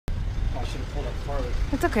part of it.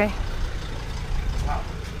 It's okay. Wow.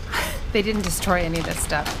 They didn't destroy any of this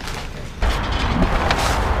stuff.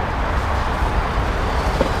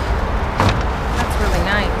 That's really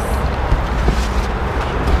nice.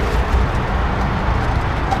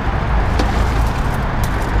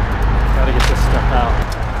 Gotta get this stuff out.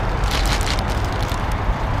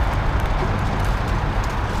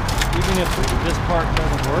 Even if this part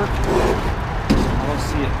doesn't work, I don't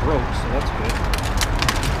see it broke, so that's good.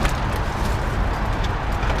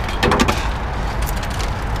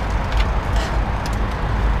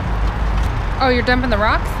 Oh, you're dumping the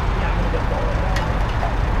rocks? Yeah, I'm gonna dump all that out.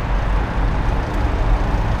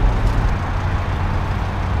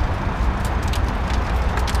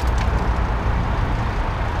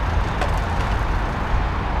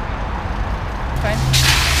 Fine.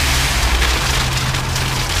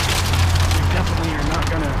 You definitely are not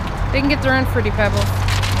gonna. They can get their own fruity pebbles.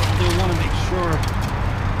 They want to make sure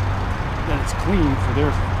that it's clean for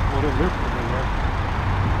their whatever they're putting in there.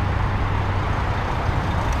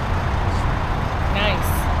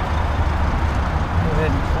 Nice. Go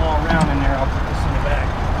ahead and claw around in there. I'll put this in the back.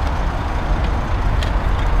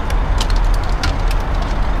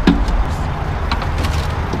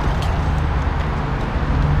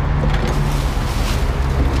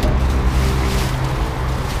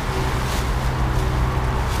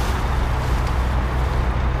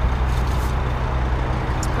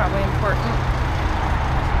 It's probably important.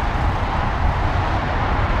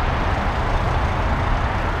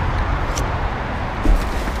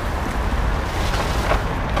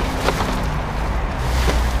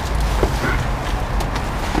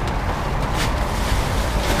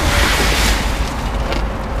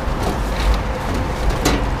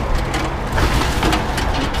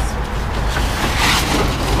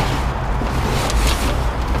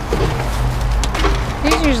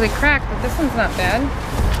 These usually crack, but this one's not bad.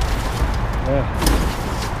 Yeah.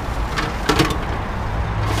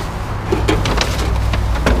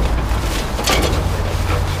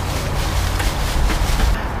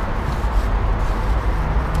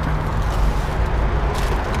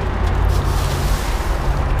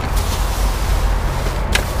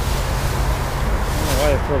 Why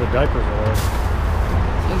they throw the diapers away?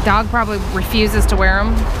 The dog probably refuses to wear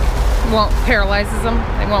them. Won't paralyzes them.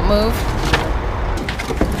 They won't move.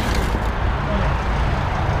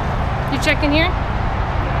 You check in here?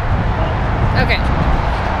 Okay. I'm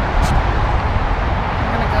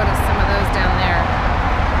gonna go to some of those down there.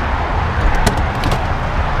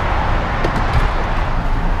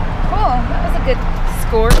 Cool, that was a good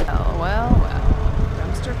score. Oh, well.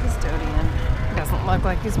 Dumpster custodian. Doesn't look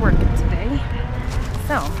like he's working today.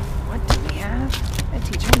 So, what do we have at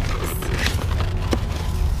TJ Maxx?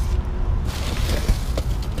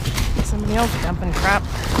 Somebody else dumping crap.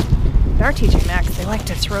 At our TJ Maxx, they like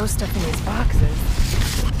to throw stuff in these boxes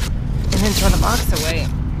and then throw the box away.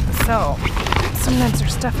 So, sometimes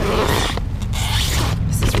there's stuff in these.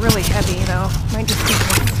 This is really heavy though. Might just be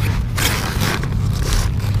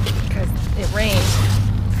because it rained.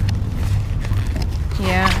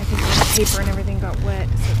 Yeah, I think the paper and everything got wet,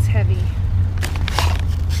 so it's heavy.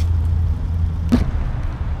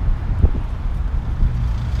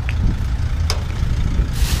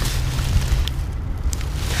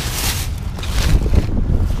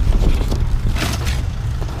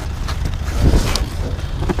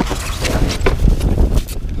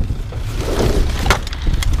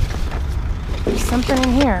 Something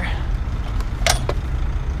in here.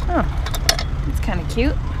 Oh, it's kind of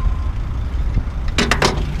cute.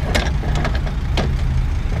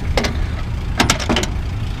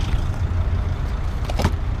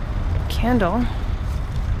 Candle.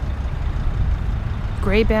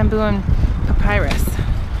 Gray bamboo and papyrus.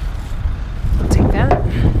 I'll take that.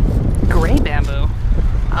 Gray bamboo.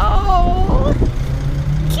 Oh,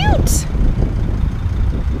 cute.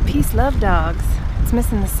 Peace, love, dogs. It's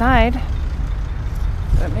missing the side.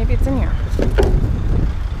 But maybe it's in here.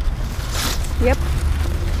 Yep.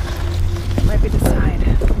 Might be the side.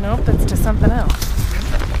 Nope, that's to something else.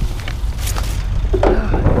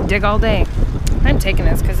 Ugh, dig all day. I'm taking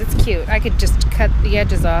this because it's cute. I could just cut the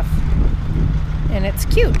edges off. And it's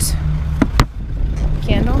cute.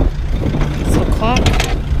 Candle. This little clock.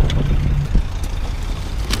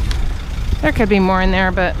 There could be more in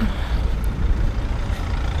there, but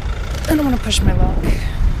I don't want to push my luck.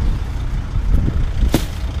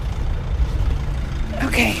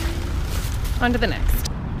 Okay, on to the next.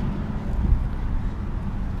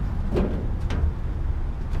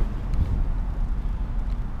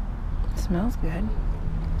 Smells good.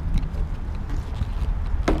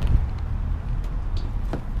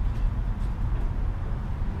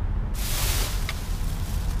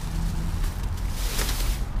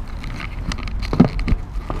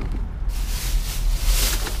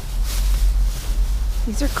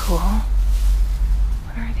 These are cool.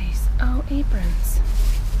 What are these? Oh, aprons.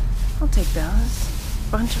 I'll take those.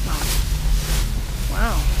 Bunch of them.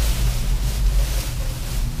 Wow.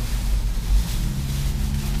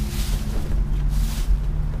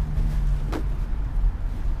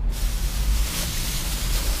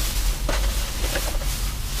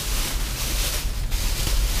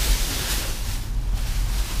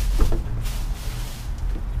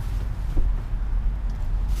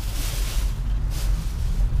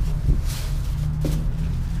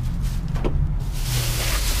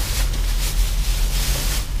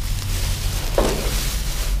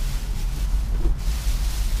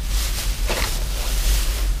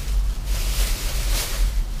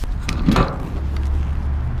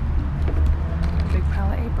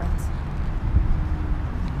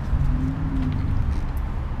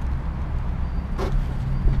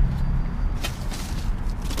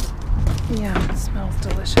 Yeah, it smells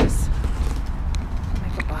delicious.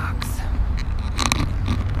 Make a box.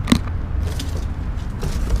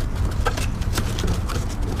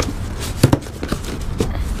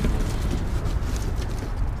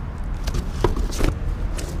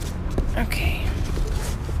 Okay.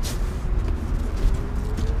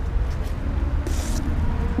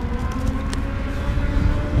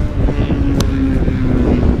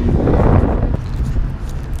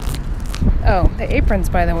 Oh, the aprons,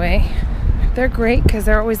 by the way. They're great because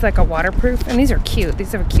they're always like a waterproof, and these are cute.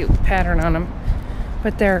 These have a cute pattern on them,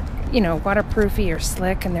 but they're, you know, waterproofy or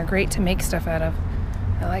slick, and they're great to make stuff out of.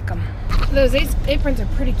 I like them. Those aprons are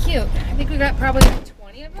pretty cute. I think we got probably like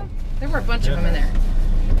 20 of them. There were a bunch of them in there.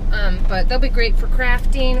 But they'll be great for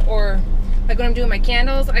crafting, or like when I'm doing my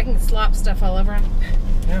candles, I can slop stuff all over them.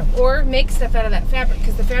 Yeah. Or make stuff out of that fabric,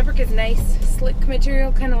 because the fabric is nice, slick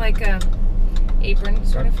material, kind of like a apron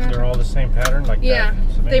sort of fabric. They're all the same pattern, like yeah.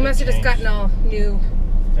 that? So they must have just gotten all new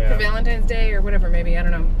for Valentine's Day or whatever, maybe, I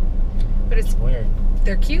don't know. But it's weird.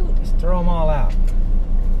 They're cute. Just throw them all out.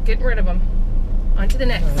 Getting rid of them. On to the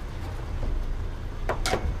next.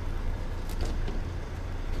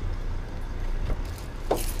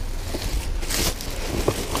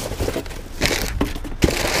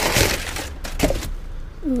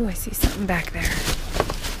 Ooh, I see something back there.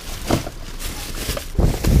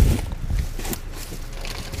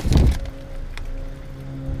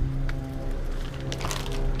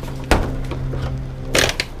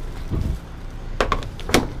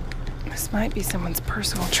 This might be someone's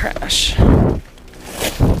personal trash,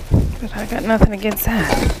 but I got nothing against that.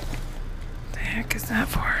 What the heck is that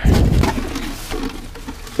for?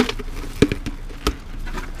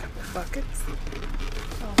 A couple buckets.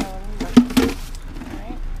 Oh, Halloween buckets.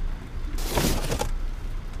 Alright.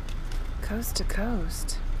 Coast to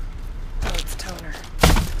coast. Oh, it's toner.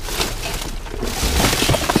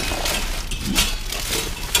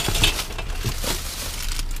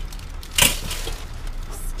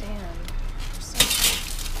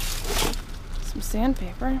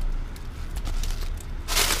 Sandpaper.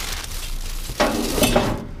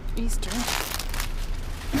 Easter.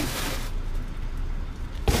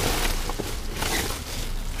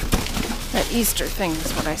 That Easter thing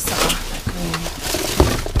is what I saw. That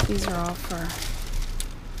green. These are all for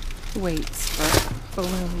weights for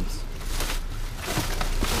balloons.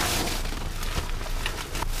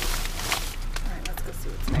 Alright, let's go see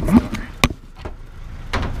what's next door.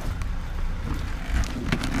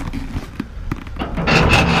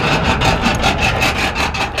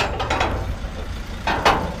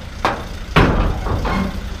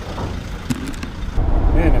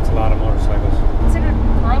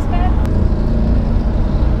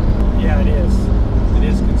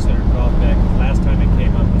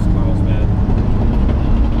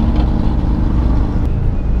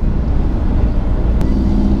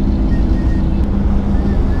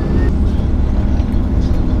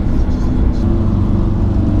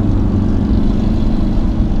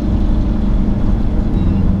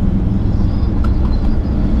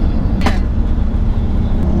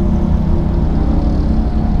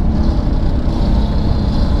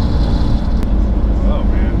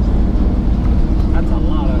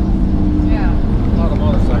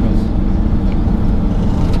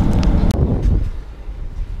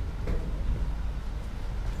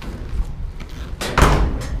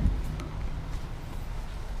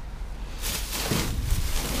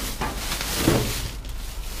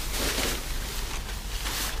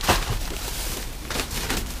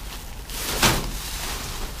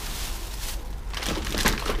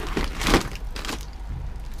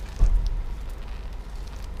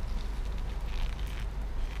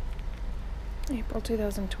 April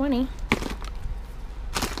 2020.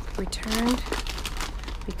 Returned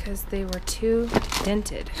because they were too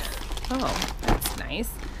dented. Oh, that's That's nice.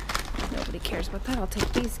 Nobody cares about that. I'll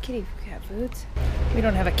take these kitty cat foods. We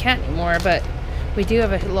don't have a cat anymore, but we do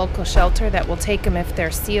have a local shelter that will take them if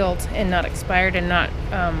they're sealed and not expired and not,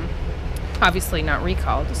 obviously not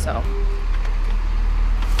recalled, so.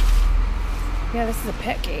 Yeah, this is a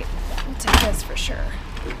pet gate. We'll take this for sure.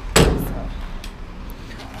 So.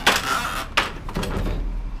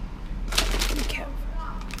 Okay.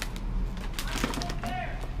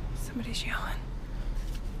 Somebody's yelling.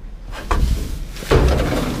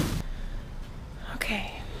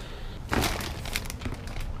 Okay.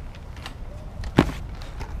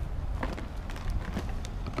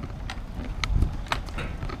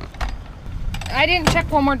 I didn't check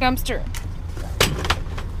one more dumpster.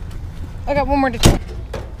 I got one more to check.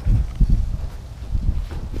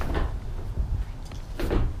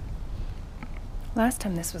 Last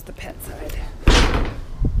time this was the pet side.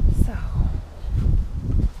 So,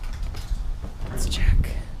 let's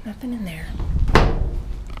check. Nothing in there.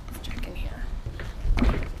 Let's check in here.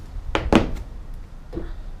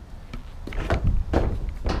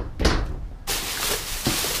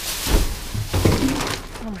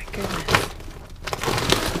 Oh my goodness.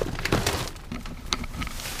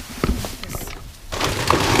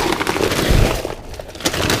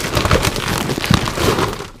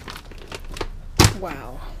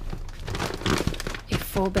 Wow. A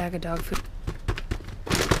full bag of dog food.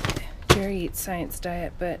 Jerry eats science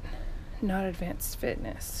diet, but not advanced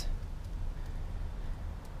fitness.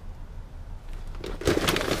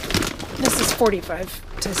 This is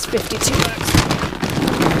 45 to 52 bucks.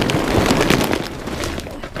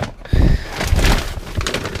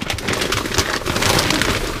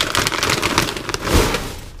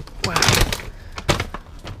 Wow.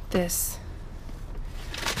 This.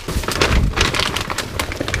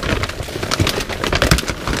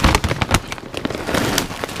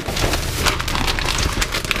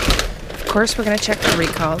 Of course, we're going to check the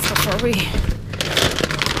recalls before we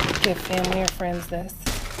give family or friends this.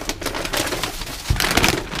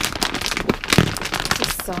 This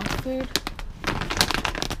is soft food.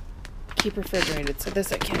 Keep refrigerated, so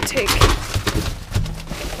this I can't take.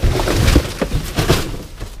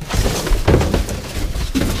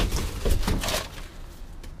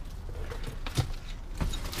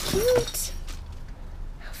 Cute.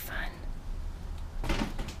 How fun.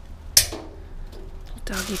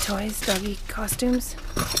 Doggy toys, doggy costumes.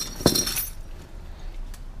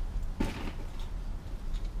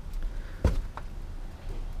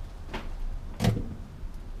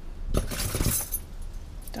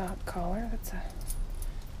 Dog collar, that's a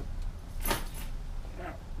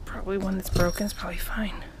probably one that's broken, it's probably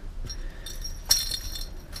fine.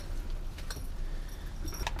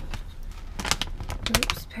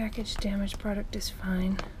 Oops, package damaged product is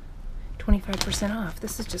fine. 25% off.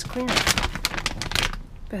 This is just clearance.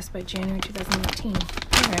 Best by January 2018.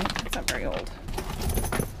 Alright, that's not very old.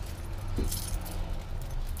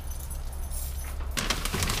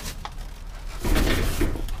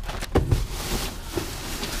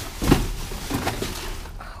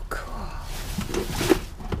 Oh, cool.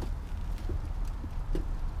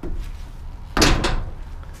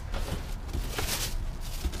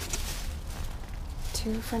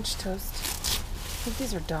 Two French toast. I think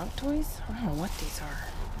these are dog toys? I don't know what these are.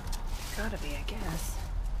 Gotta be, I guess.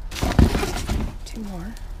 Two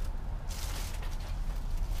more.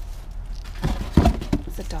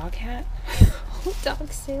 It's a dog hat. Oh,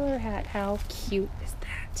 dog sailor hat. How cute is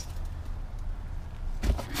that?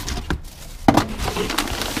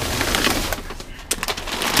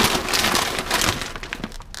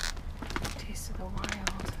 Taste of the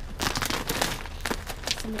Wild.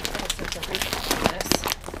 Somebody else has a recall on this.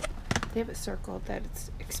 They have it circled that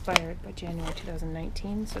it's expired by January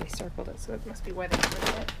 2019, so they circled it, so it must be why they put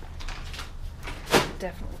it.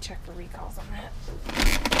 Definitely check for recalls on that.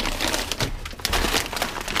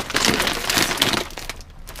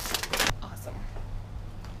 Awesome.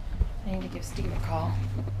 I need to give Steve a call.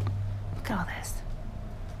 Look at all this.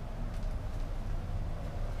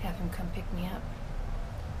 Have him come pick me up.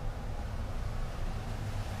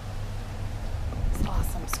 It's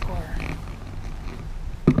awesome score.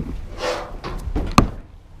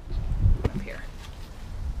 Up here.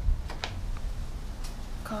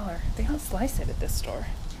 Collar. They don't slice it at this store.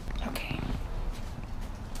 Okay.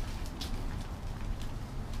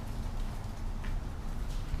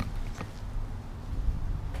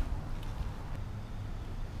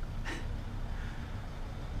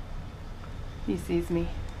 He sees me.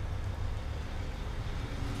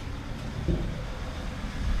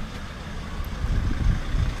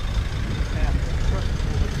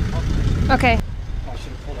 Okay. I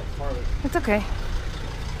should have pulled up farther. It's okay.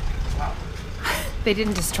 Wow. They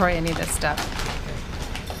didn't destroy any of this stuff.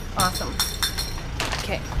 Awesome.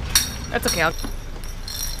 Okay. That's okay.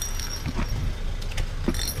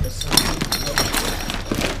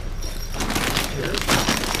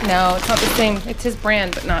 No, it's not the same. It's his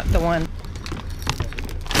brand, but not the one.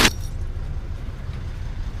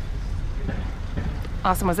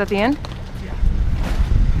 Awesome. Was that the end? Yeah.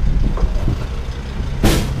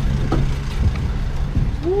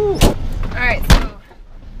 Woo. All right, so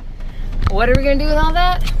what are we gonna do with all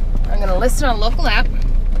that? I'm gonna list it on a local app.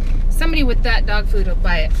 Somebody with that dog food will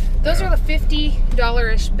buy it. Those are the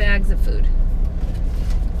 $50-ish bags of food.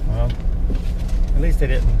 Well, at least they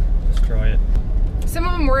didn't destroy it. Some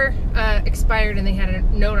of them were expired, and they had a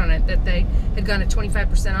note on it that they had gone at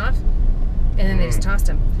 25% off, and then they just tossed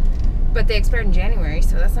them. But they expired in January,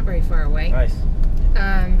 so that's not very far away. Nice.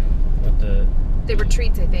 They were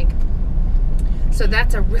treats, I think. So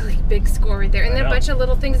that's a really big score right there. And then a bunch of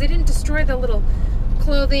little things. They didn't destroy the little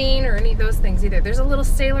clothing or any of those things either. There's a little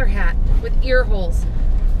sailor hat with ear holes.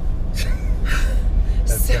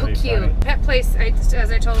 So cute. Funny. Pet Place,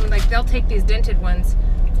 as I told them, like, they'll take these dented ones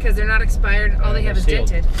because they're not expired. All they have is sealed.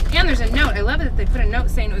 dented. And there's a note. I love it that they put a note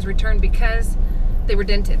saying it was returned because they were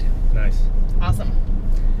dented. Nice. Awesome.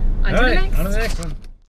 On to the next. On to the next one.